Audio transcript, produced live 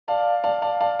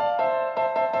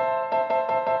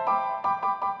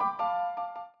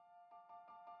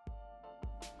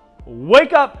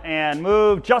Wake up and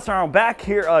move. Justin Arnold back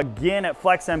here again at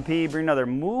Flex MP, bring another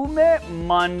Movement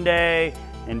Monday.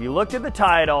 And if you looked at the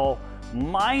title,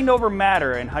 Mind Over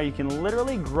Matter, and how you can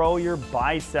literally grow your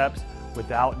biceps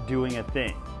without doing a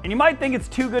thing. And you might think it's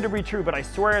too good to be true, but I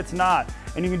swear it's not.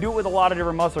 And you can do it with a lot of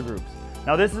different muscle groups.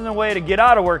 Now this isn't a way to get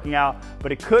out of working out,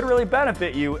 but it could really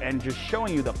benefit you and just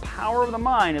showing you the power of the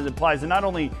mind as it applies to not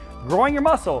only growing your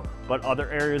muscle, but other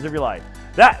areas of your life.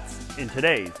 That's in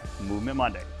today's Movement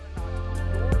Monday.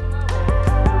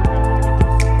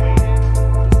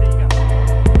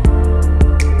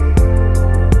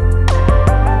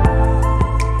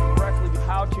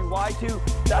 Why to?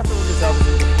 That's what we're just helping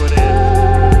you to put in.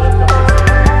 Lift up the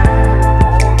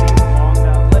all of these long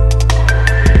down lifts.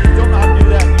 If you don't know how to do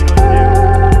that, you don't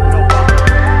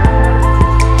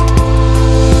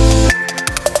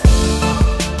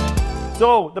do.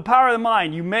 So the power of the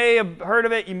mind, you may have heard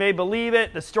of it, you may believe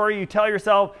it, the story you tell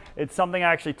yourself, it's something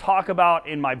I actually talk about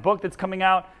in my book that's coming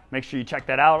out. Make sure you check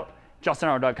that out,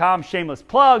 justinarnold.com, shameless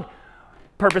plug.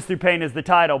 Purpose Through Pain is the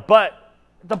title, but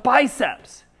the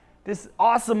biceps. This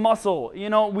awesome muscle,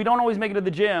 you know, we don't always make it to the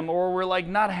gym, or we're like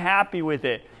not happy with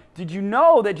it. Did you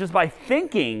know that just by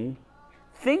thinking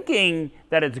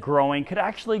that it's growing could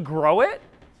actually grow it?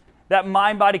 That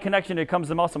mind-body connection that comes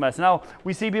to muscle mass. Now,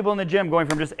 we see people in the gym going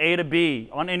from just A to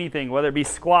B on anything, whether it be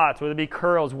squats, whether it be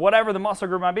curls, whatever the muscle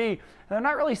group might be, and they're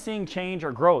not really seeing change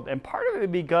or growth. And part of it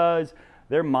is because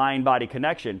their mind-body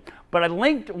connection. But I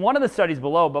linked one of the studies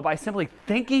below, but by simply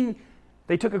thinking,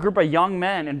 they took a group of young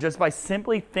men, and just by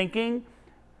simply thinking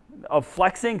of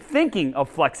flexing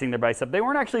their bicep, they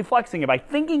weren't actually flexing it. By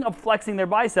thinking of flexing their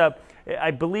bicep,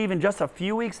 I believe in just a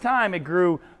few weeks' time, it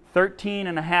grew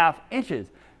 13.5 inches,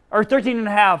 or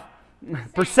 13.5%,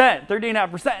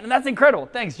 and that's incredible.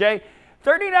 Thanks, Jay.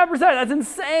 13.5%, that's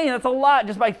insane. That's a lot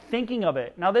just by thinking of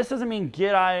it. Now, this doesn't mean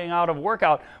getting out of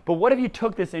workout, but what if you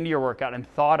took this into your workout and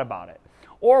thought about it?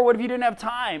 Or what if you didn't have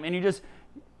time and you just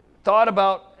thought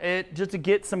about it just to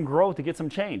get some growth, to get some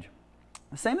change?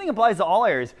 The same thing applies to all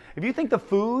areas. If you think the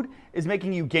food is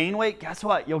making you gain weight, guess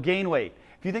what? You'll gain weight.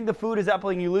 If you think the food is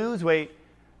helping you lose weight,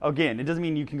 again, it doesn't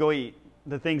mean you can go eat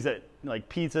the things that like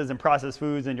pizzas and processed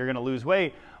foods and you're going to lose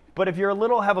weight. But if you're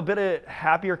have a bit of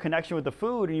happier connection with the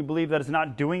food and you believe that it's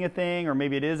not doing a thing, or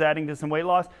maybe it is adding to some weight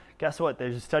loss, guess what?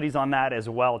 There's studies on that as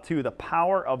well too, the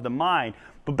power of the mind.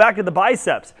 But back to the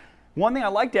biceps. One thing I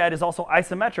like to add is also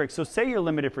isometric. So say you're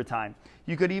limited for time.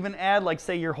 You could even add, like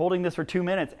say you're holding this for 2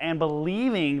 minutes and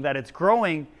believing that it's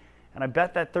growing, and I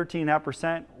bet that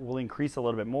 13.5% will increase a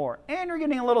little bit more. And you're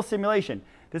getting a little stimulation.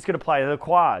 This could apply to the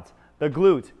quads, the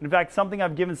glutes. In fact, something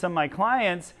I've given some of my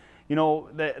clients, you know,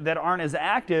 that aren't as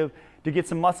active to get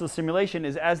some muscle stimulation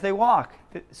is as they walk,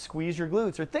 squeeze your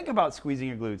glutes, or think about squeezing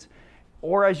your glutes.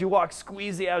 Or as you walk,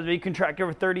 squeeze the abs. You contract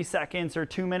over 30 seconds or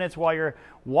 2 minutes while you're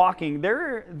walking.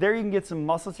 There you can get some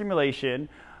muscle stimulation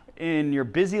in your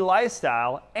busy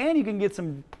lifestyle, and you can get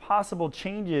some possible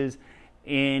changes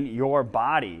in your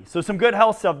body. So some good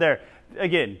health stuff there.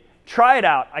 Again, try it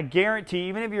out. I guarantee,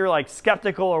 even if you're like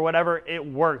skeptical or whatever, it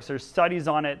works. There's studies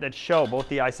on it that show both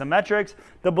the isometrics,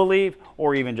 the belief,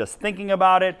 or even just thinking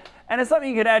about it. And it's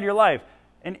something you could add to your life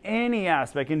in any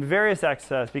aspect, in various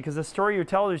aspects, because the story you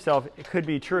tell yourself, it could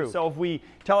be true. So if we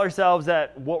tell ourselves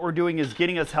that what we're doing is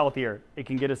getting us healthier, it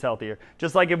can get us healthier.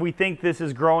 Just like if we think this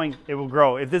is growing, it will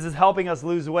grow. If this is helping us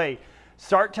lose weight,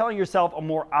 start telling yourself a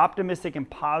more optimistic and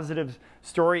positive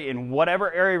story in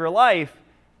whatever area of your life,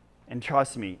 and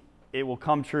trust me, it will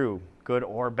come true, good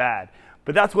or bad.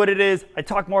 But that's what it is. I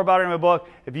talk more about it in my book.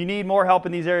 If you need more help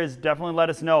in these areas, definitely let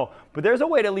us know. But there's a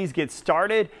way to at least get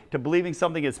started, to believing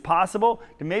something is possible,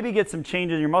 to maybe get some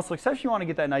changes in your muscle, especially if you want to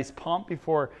get that nice pump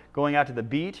before going out to the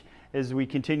beach as we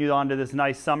continue on to this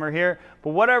nice summer here.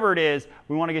 But whatever it is,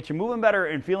 we want to get you moving better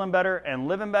and feeling better and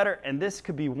living better. And this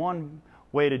could be one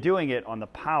way to doing it on the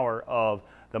power of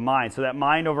the mind. So that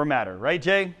mind over matter. Right,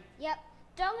 Jay? Yep.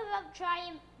 Don't give up, try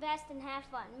your best, and have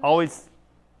fun. Always.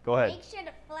 Go ahead. Make sure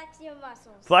to flex your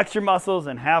muscles. Flex your muscles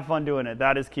and have fun doing it.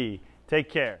 That is key. Take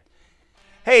care.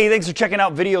 Hey, thanks for checking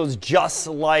out videos just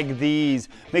like these.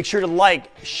 Make sure to like,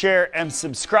 share, and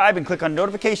subscribe, and click on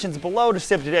notifications below to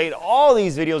stay up to date on all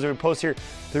these videos that we post here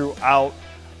throughout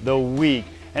the week.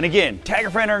 And again, tag a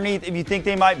friend underneath if you think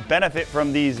they might benefit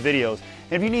from these videos.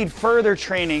 And if you need further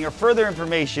training or further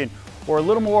information or a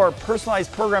little more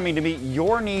personalized programming to meet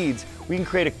your needs, we can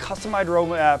create a customized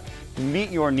roadmap to meet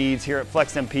your needs here at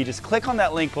Flex MP. Just click on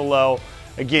that link below.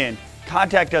 Again,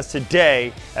 contact us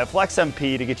today at Flex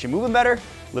MP to get you moving better,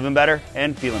 living better,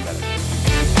 and feeling better.